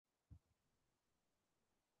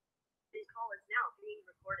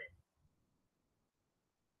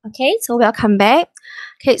Okay, so welcome back.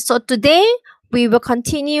 Okay, so today we will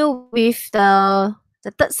continue with the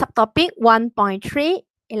third subtopic 1.3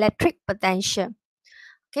 electric potential.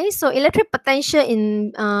 Okay, so electric potential in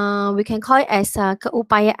we can call it as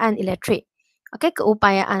keupayaan elektrik. Okay,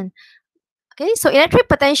 keupayaan. Okay, so electric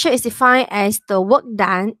potential is defined as the work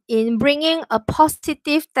done in bringing a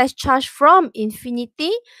positive test charge from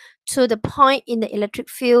infinity to the point in the electric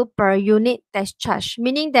field per unit test charge,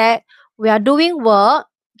 meaning that we are doing work.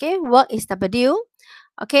 Okay, work is W.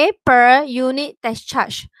 Okay, per unit test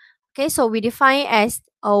charge. Okay, so we define as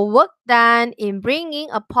a work done in bringing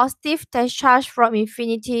a positive test charge from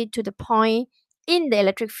infinity to the point in the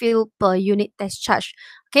electric field per unit test charge.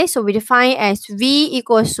 Okay, so we define as V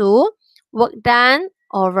equals to work done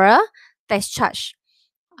over test charge.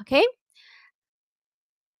 Okay,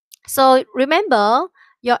 so remember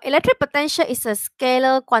your electric potential is a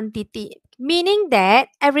scalar quantity, meaning that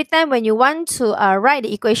every time when you want to write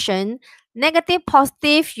the equation, negative,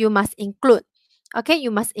 positive, you must include. Okay,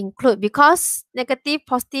 you must include because negative,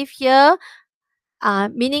 positive here,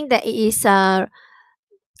 meaning that it is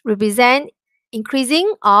represent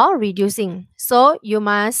increasing or reducing. So you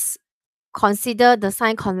must consider the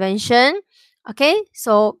sign convention. Okay,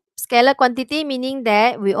 so scalar quantity meaning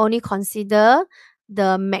that we only consider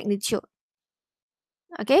the magnitude.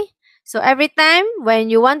 Okay, so every time when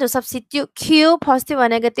you want to substitute Q positive or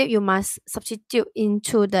negative, you must substitute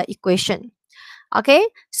into the equation. Okay,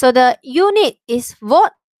 so the unit is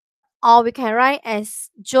volt, or we can write as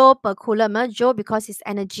joule per coulomb. Joule because it's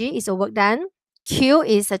energy, is a work done. Q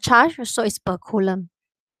is a charge, so it's per coulomb.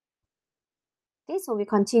 Okay, so we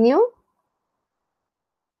continue.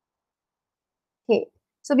 Okay,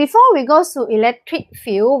 so before we go to electric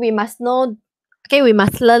field, we must know, okay, we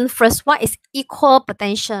must learn first what is equal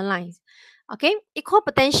potential line. Okay, equal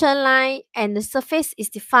potential line and the surface is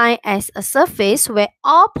defined as a surface where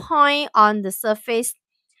all points on the surface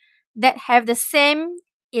that have the same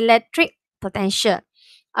electric potential.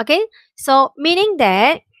 Okay, so meaning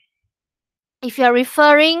that if you're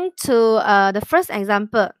referring to the first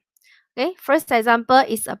example, okay, first example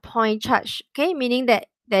is a point charge. Okay, meaning that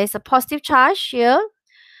there is a positive charge here.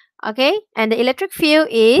 Okay, and the electric field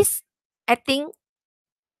is acting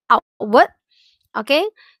outward. Okay,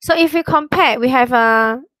 so if we compare, we have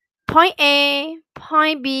a point A,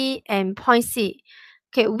 point B, and point C.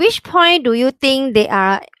 Okay, which point do you think they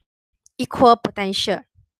are equal potential?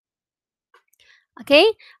 Okay,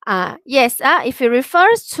 yes, if it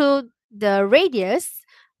refers to the radius,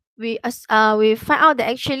 we find out that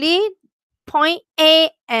actually point A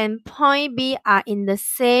and point B are in the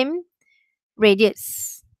same radius.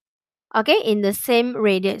 Okay, in the same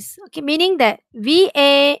radius. Okay, meaning that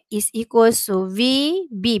VA is equals to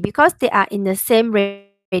VB because they are in the same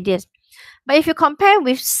radius. But if you compare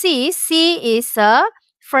with C, C is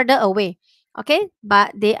further away. Okay,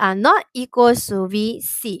 but they are not equals to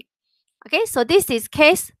VC. Okay, so this is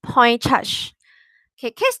case point charge.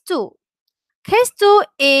 Okay, case 2. Case 2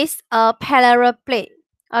 is a parallel plate.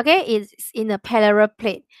 Okay, it's in a parallel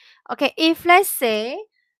plate. Okay, if let's say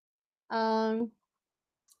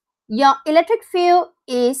your electric field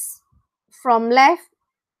is from left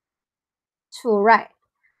to right.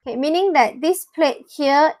 Okay, meaning that this plate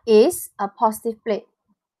here is a positive plate.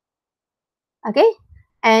 Okay,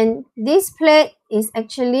 and this plate is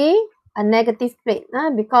actually a negative plate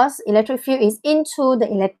because electric field is into the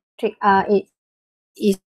it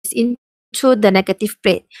is into the negative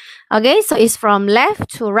plate. Okay, so it's from left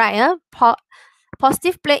to right.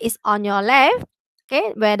 Positive plate is on your left.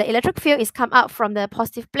 Okay, where the electric field is come out from the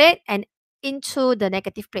positive plate and into the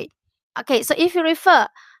negative plate. Okay, so if you refer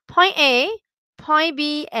point A, point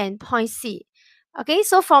B, and point C. Okay,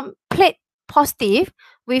 so from plate positive,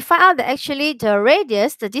 we find out that actually the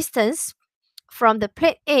radius, the distance from the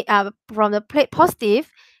plate A, from the plate positive,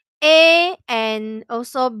 A and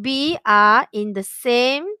also B are in the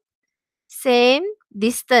same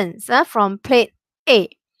distance from plate A,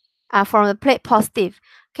 from the plate positive.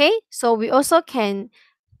 Okay, so we also can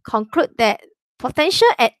conclude that potential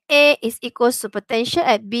at A is equals to potential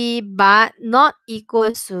at B, but not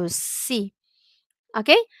equals to C.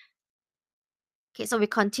 Okay? Okay, so we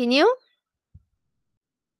continue.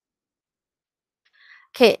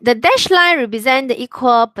 Okay, the dashed line represent the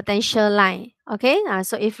equal potential line. Okay,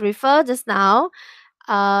 so if refer just now,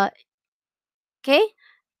 okay,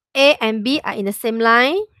 A and B are in the same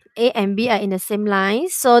line. A and B are in the same line.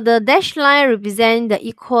 So the dashed line represent the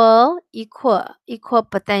equal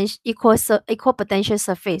potential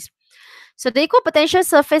surface. So the equal potential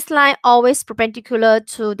surface line always perpendicular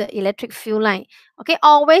to the electric field line. Okay,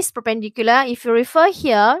 always perpendicular. If you refer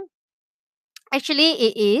here, Actually,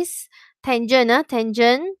 it is tangent.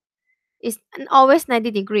 Tangent is always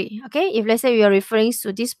 90 degree. Okay, if let's say we are referring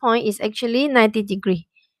to this point, is actually 90 degree.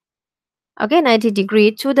 Okay, 90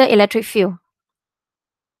 degree to the electric field.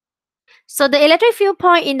 So the electric field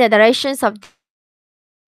point in the directions of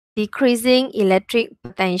decreasing electric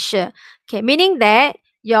potential. Okay, meaning that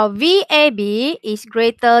your VAB is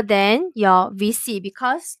greater than your VC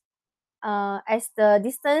because as the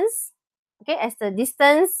distance, okay, as the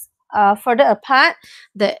distance further apart,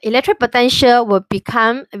 the electric potential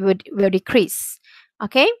will decrease.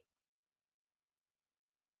 Okay,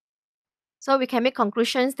 so we can make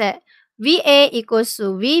conclusions that VA equals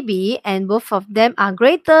to VB and both of them are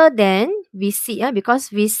greater than VC because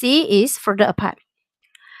VC is further apart.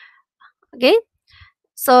 Okay,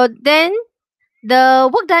 so then the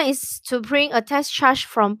work done is to bring a test charge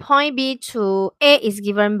from point B to A is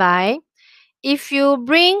given by, if you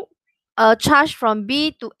bring a charge from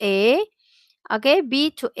B to A, okay,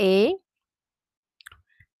 B to A,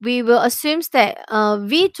 we will assume that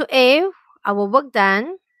V to A, our work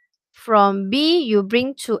done from B you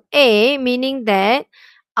bring to A, meaning that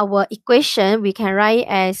our equation we can write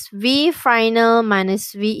as V final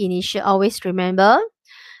minus V initial. Always remember.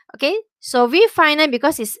 Okay, so V final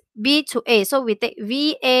because it's B to A, so we take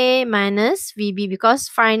VA minus VB because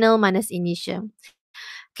final minus initial.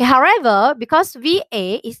 Okay, however, because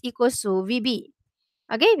VA is equals to VB,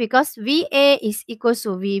 okay, because VA is equals to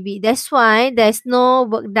VB, that's why there's no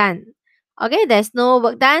work done. Okay, there's no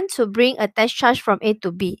work done to bring a test charge from A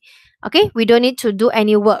to B. Okay, we don't need to do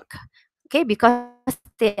any work. Okay, because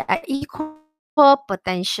they are equal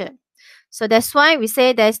potential. So that's why we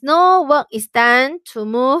say there's no work is done to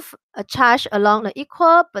move a charge along the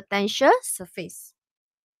equal potential surface.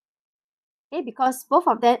 Okay, because both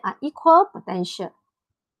of them are equal potential.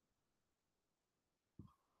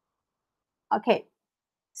 Okay,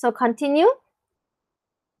 so continue.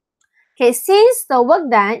 Okay, since the work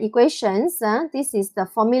done equations, this is the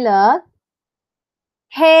formula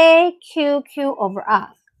KQQ over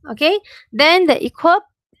R. Okay, then the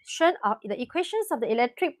equations of the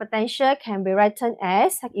electric potential can be written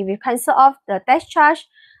as, if we cancel off the test charge,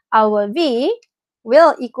 our V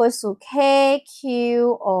will equal to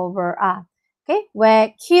KQ over R. Okay,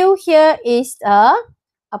 where Q here is a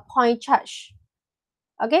point charge.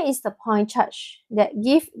 Okay, it's the point charge that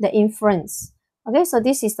give the inference. Okay, so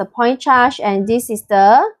this is the point charge and this is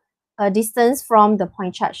the distance from the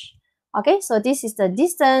point charge. Okay, so this is the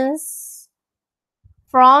distance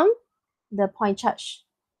from the point charge.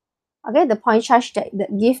 Okay, the point charge that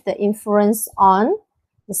give the inference on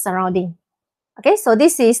the surrounding. Okay, so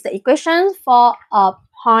this is the equation for a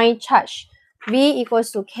point charge. V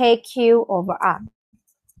equals to KQ over R.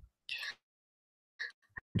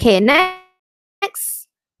 Okay, next,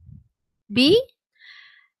 B.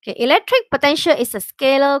 Okay, electric potential is a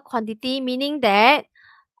scalar quantity, meaning that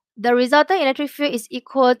the resultant electric field is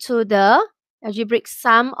equal to the algebraic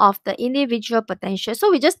sum of the individual potential. So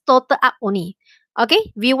we just total up only.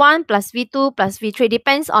 Okay, V1 plus V2 plus V3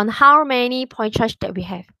 depends on how many point charge that we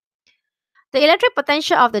have. The electric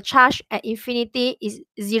potential of the charge at infinity is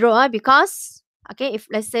 0 because, okay, if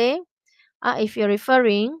let's say, if you're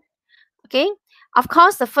referring, okay, of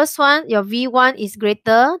course, the first one, your V1 is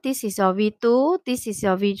greater. This is your V2. This is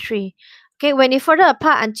your V3. Okay, when you further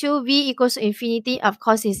apart until V equals to infinity, of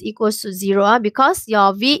course, is equals to 0 because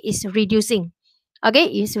your V is reducing. Okay,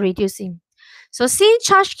 is reducing. So since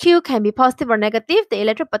charge Q can be positive or negative, the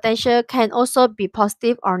electric potential can also be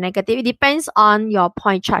positive or negative. It depends on your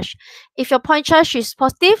point charge. If your point charge is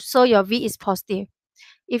positive, so your V is positive.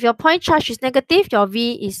 If your point charge is negative, your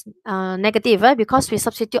V is negative because we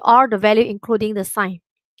substitute all the value including the sign.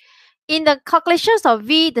 In the calculations of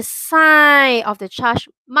V, the sign of the charge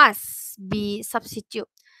must be substituted.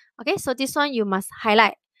 Okay, so this one you must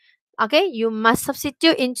highlight. Okay, you must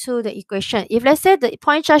substitute into the equation. If let's say the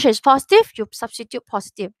point charge is positive, you substitute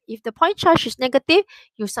positive. If the point charge is negative,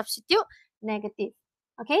 you substitute negative.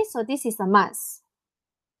 Okay, so this is a must.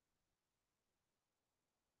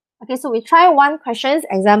 Okay, so we try one question,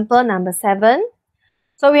 example number 7.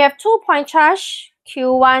 So we have 2 point charge,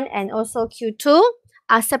 Q1 and also Q2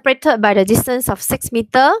 are separated by the distance of 6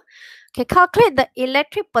 meters. Okay, calculate the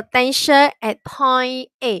electric potential at point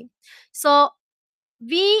A. So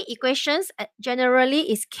V equations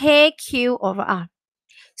generally is KQ over R.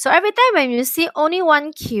 So every time when you see only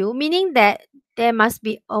one Q, meaning that there must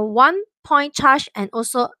be a 1 point charge and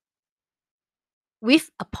also with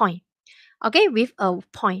a point. Okay, with a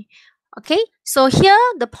point. Okay, so here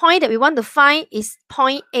the point that we want to find is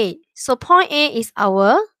point A. So point A is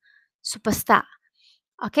our superstar.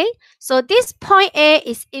 Okay, so this point A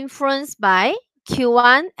is influenced by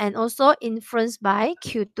Q1 and also influenced by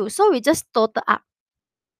Q2. So we just total up.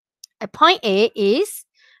 At point A is,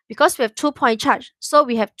 because we have 2 point charge, so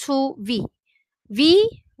we have 2V.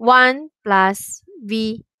 V1 plus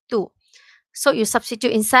V2. So you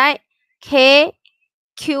substitute inside. K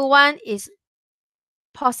Q1 is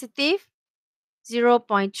positive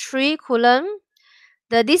 0.3 coulomb.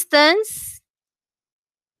 The distance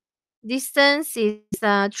is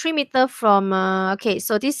 3 meter from okay,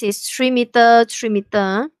 so this is 3 meter, 3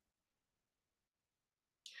 meter.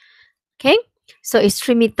 Okay, so it's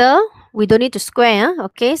 3 meter. We don't need to square.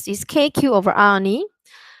 Okay, so it's KQ over R only.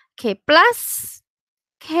 Okay, plus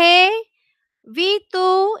K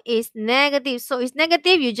V2 is negative. So it's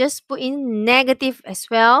negative, you just put in negative as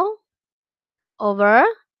well over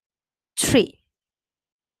 3.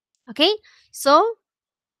 Okay, so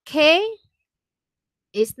K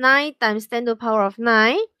is 9 times 10 to the power of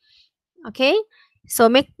 9. Okay, so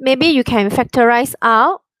maybe you can factorize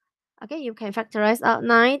out. Okay, you can factorize out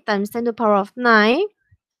 9 times 10 to the power of 9.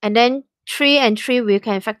 And then 3 and 3 we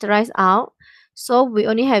can factorize out. So we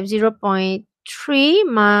only have 0.3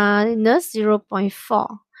 minus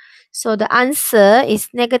 0.4. So the answer is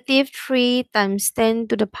negative 3 times 10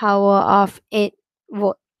 to the power of 8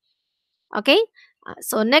 volt. Okay,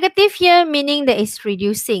 so negative here meaning that it's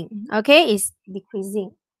reducing. Okay, it's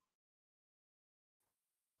decreasing.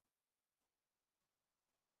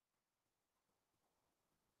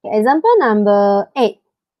 Okay, example number 8.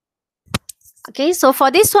 Okay, so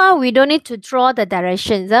for this one, we don't need to draw the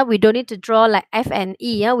directions. We don't need to draw like F and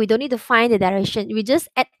E. We don't need to find the direction. We just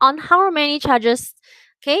add on how many charges.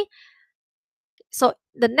 Okay, so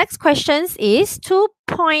the next questions is 2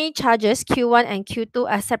 point charges Q1 and Q2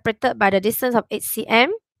 are separated by the distance of 8 cm.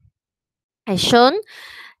 As shown,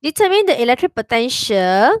 determine the electric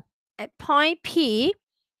potential at point P,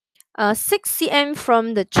 6 cm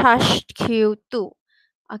from the charge Q2.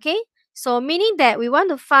 Okay, so meaning that we want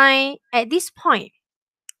to find at this point.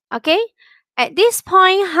 Okay, at this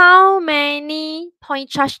point, how many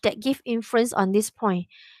point charge that give influence on this point?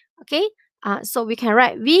 Okay, so we can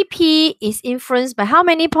write VP is influenced by how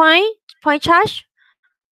many point charge?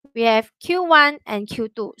 We have Q1 and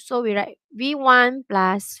Q2. So we write V1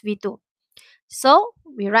 plus V2. So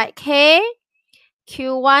we write K.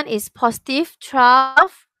 Q1 is positive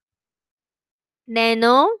 12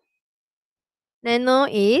 nano. Nano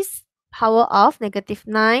is power of negative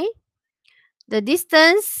 9. The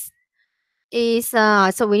distance is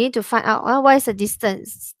so we need to find out what is the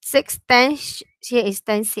distance. 10 here is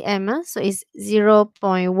 10 cm, so it's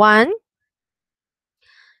 0.1.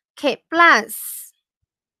 Okay, plus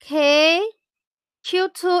K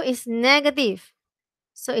Q2 is negative,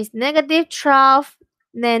 so it's negative 12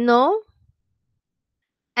 nano,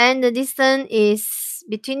 and the distance is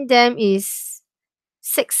between them is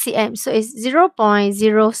 6 cm, so it's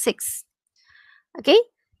 0.06. Okay,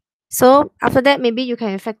 so after that maybe you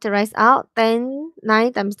can factorize out 9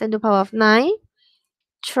 times 10 to the power of 9.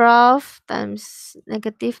 12 times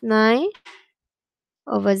negative 9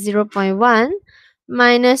 over 0.1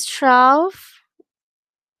 minus 12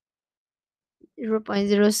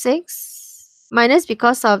 0.06 minus,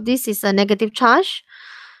 because of this is a negative charge.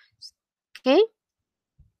 Okay,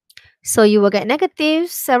 so you will get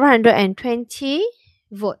negative 720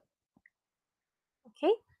 volt.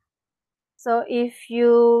 Okay, so if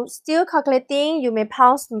you still calculating, you may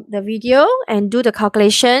pause the video and do the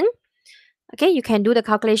calculation. Okay, you can do the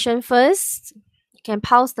calculation first. You can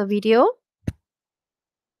pause the video.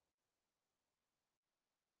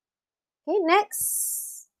 Okay,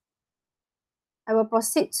 next, I will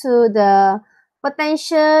proceed to the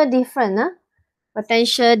potential difference.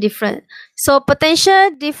 Potential difference. So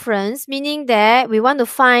potential difference meaning that we want to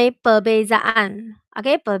find perbezaan.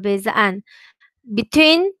 Okay, perbezaan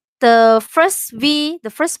between the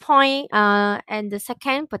first point and the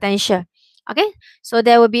second potential. Okay, so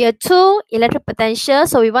there will be a 2 electric potential.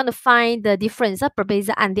 So we want to find the difference,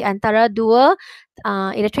 perbezaan di antara dua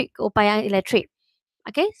electric keupayaan elektrik.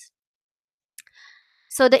 Okay,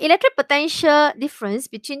 so the electric potential difference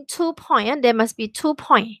between 2 points, there must be 2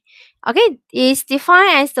 points. Okay, is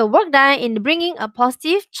defined as the work done in bringing a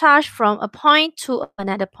positive charge from a point to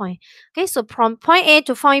another point. Okay, so from point A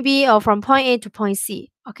to point B, or from point A to point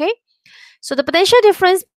C. Okay, so the potential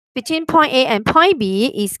difference between point A and point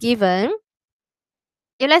B is given.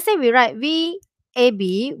 If let's say we write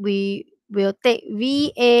VAB, we will take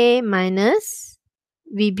VA minus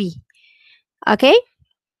VB. Okay,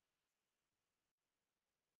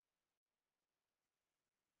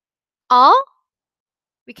 or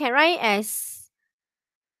we can write as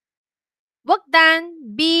work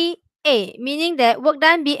done B A, meaning that work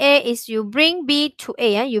done BA is you bring B to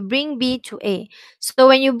A. You bring B to A. So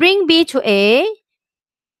when you bring B to A,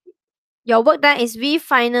 your work done is V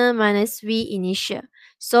final minus V initial.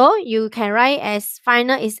 So you can write as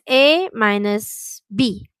final is A minus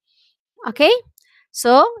B. Okay?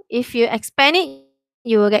 So if you expand it,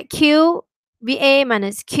 you will get Q VA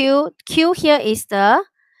minus Q. Q here is the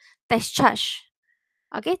test charge.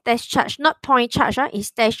 Okay, test charge, not point charge,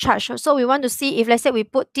 is test charge. So we want to see if, let's say, we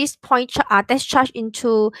put this test charge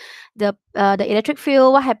into the electric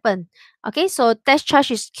field, what happened? Okay, so test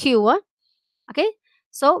charge is Q. Okay,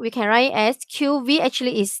 so we can write as QV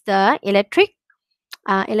actually is the electric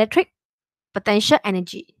potential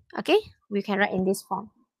energy. Okay, we can write in this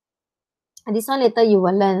form. And this one later you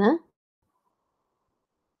will learn.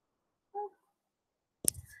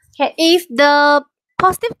 Okay, if the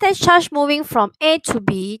positive test charge moving from A to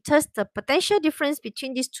B, thus the potential difference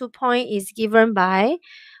between these 2 points is given by,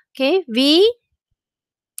 okay, V,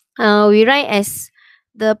 we write as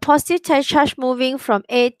the positive test charge moving from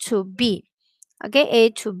A to B. Okay, A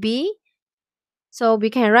to B. So we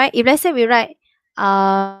can write, if let's say we write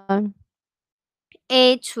A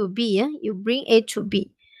to B, you bring A to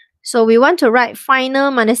B. So we want to write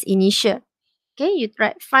final minus initial. Okay, you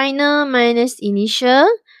write final minus initial.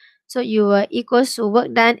 So you will equals to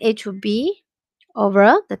work done A to B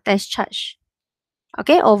over the test charge.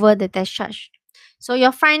 Okay, over the test charge. So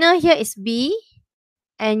your final here is B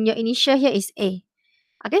and your initial here is A.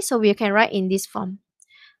 Okay, so we can write in this form.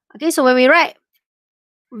 Okay, so when we write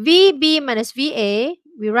VB minus VA,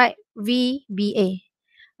 we write VBA.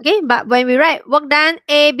 Okay, but when we write work done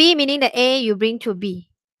AB, meaning that A you bring to B.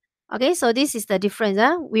 Okay, so this is the difference.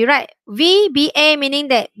 We write VBA, meaning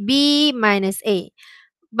that B minus A.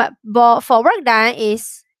 But for work done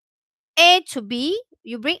is A to B.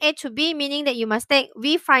 You bring A to B, meaning that you must take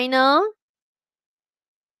V final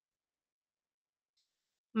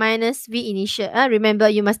minus V initial. Remember,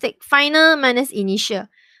 you must take final minus initial.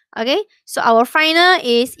 Okay, so our final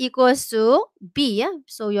is equals to B.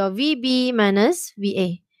 So your VB minus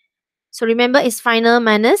VA. So remember, it's final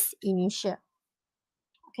minus initial.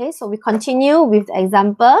 Okay, so we continue with the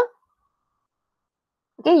example.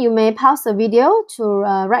 Okay, you may pause the video to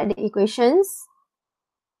write the equations.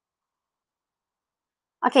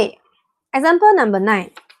 Okay, example number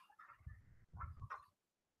 9.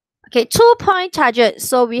 Okay, 2-point charges.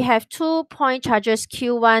 So we have 2-point charges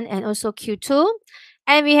Q1 and also Q2.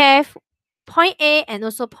 And we have point A and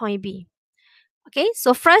also point B. Okay,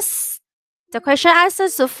 so first, the question asks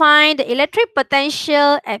us to find the electric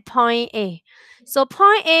potential at point A. So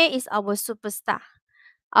point A is our superstar.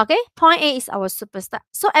 Okay, point A is our superstar.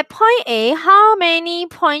 So at point A, how many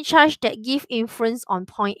point charge that give influence on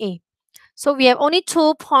point A? So we have only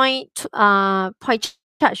 2 point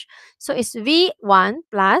charge. So it's V1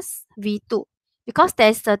 plus V2 because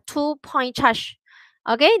there's a 2-point charge.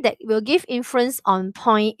 Okay, that will give influence on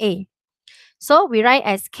point A. So we write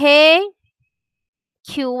as K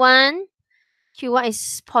Q1. Q1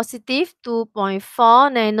 is positive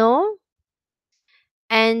 2.4 nano.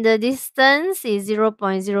 And the distance is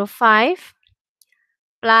 0.05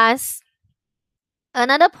 plus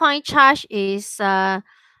another point charge is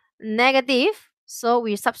negative. So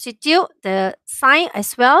we substitute the sign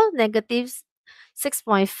as well, negative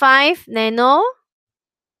 6.5 nano.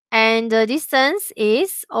 And the distance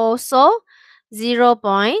is also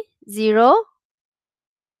 0.05.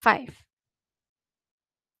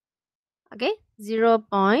 Okay,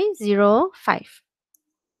 0.05.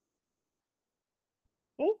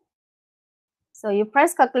 Okay, so you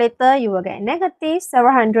press calculator, you will get negative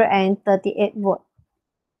 738 volt.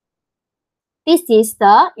 This is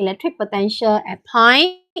the electric potential at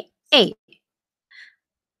point A.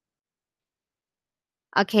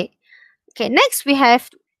 Okay. Okay, next we have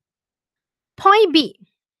point B.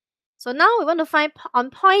 So now we want to find on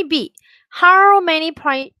point B how many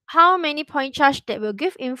point charge that will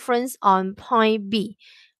give influence on point B.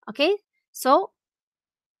 Okay, so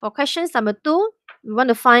for questions number 2, we want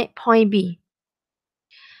to find point B.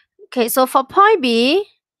 Okay, so for point B,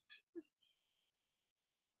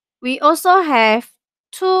 we also have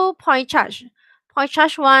 2 point charge. Point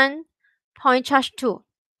charge 1, point charge 2.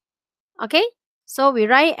 Okay, so we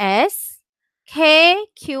write as K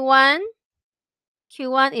Q1.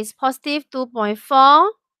 Q1 is positive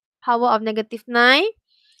 2.4, power of negative 9.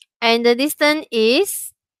 And the distance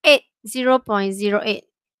is 8, 0.08.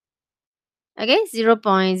 Okay,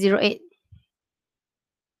 0.08.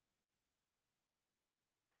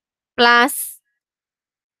 Plus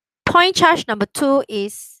point charge number 2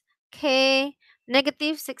 is K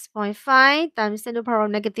negative 6.5 times 10 to the power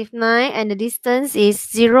of negative 9. And the distance is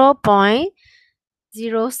 0.08.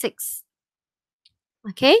 0.06.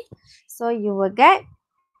 Okay, so you will get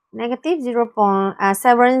negative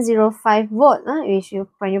 0.705 volt, which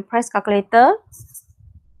when you press calculator.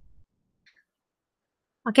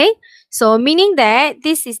 Okay, so meaning that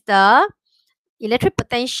this is the electric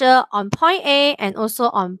potential on point A and also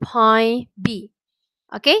on point B.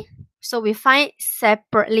 Okay, so we find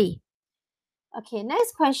separately. Okay,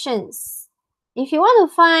 next questions. If you want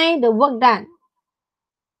to find the work done,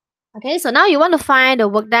 okay, so now you want to find the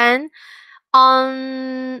work done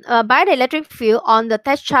on by the electric field on the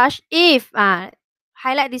test charge. If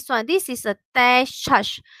highlight this one, this is a test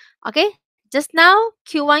charge. Okay, just now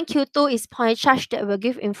Q1 Q2 is point charge that will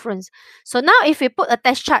give influence. So now if we put a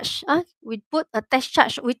test charge, we put a test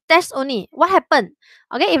charge, we test only, what happened?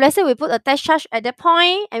 Okay, if let's say we put a test charge at that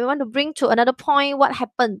point and we want to bring to another point, what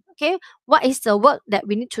happened? Okay, what is the work that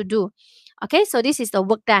we need to do? Okay, so this is the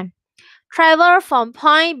work done. Travel from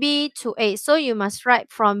point B to A. So you must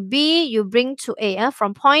write from B you bring to A.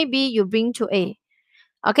 From point B you bring to A.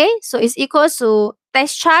 Okay, so it's equals to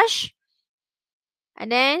test charge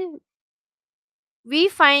and then V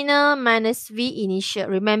final minus V initial.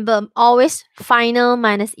 Remember, always final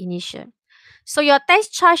minus initial. So your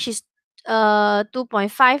test charge is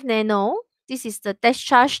 2.5 nano. This is the test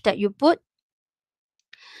charge that you put.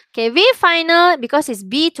 Okay, V final, because it's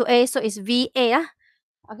B to A, so it's VA.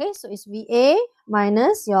 Okay, so it's VA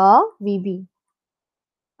minus your VB.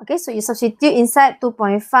 Okay, so you substitute inside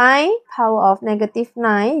 2.5 power of negative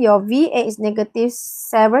 9. Your VA is negative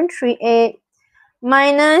 738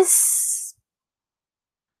 minus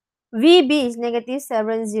VB is negative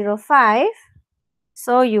 705.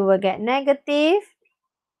 So you will get negative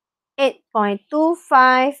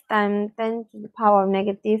 8.25 times 10 to the power of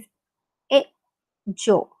negative 8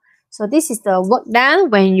 joule. So this is the work done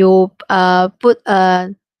when you put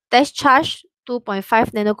a test charge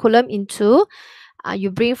 2.5 nanocoulomb into you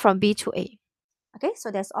bring from B to A. Okay,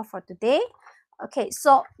 so that's all for today. Okay,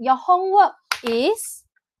 so your homework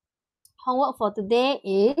for today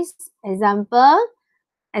is example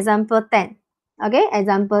 10. Okay,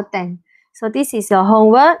 example 10. So this is your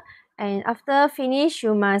homework, and after finish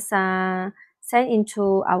you must send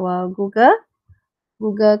into our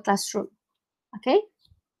Google Classroom. Okay,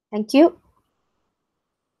 thank you.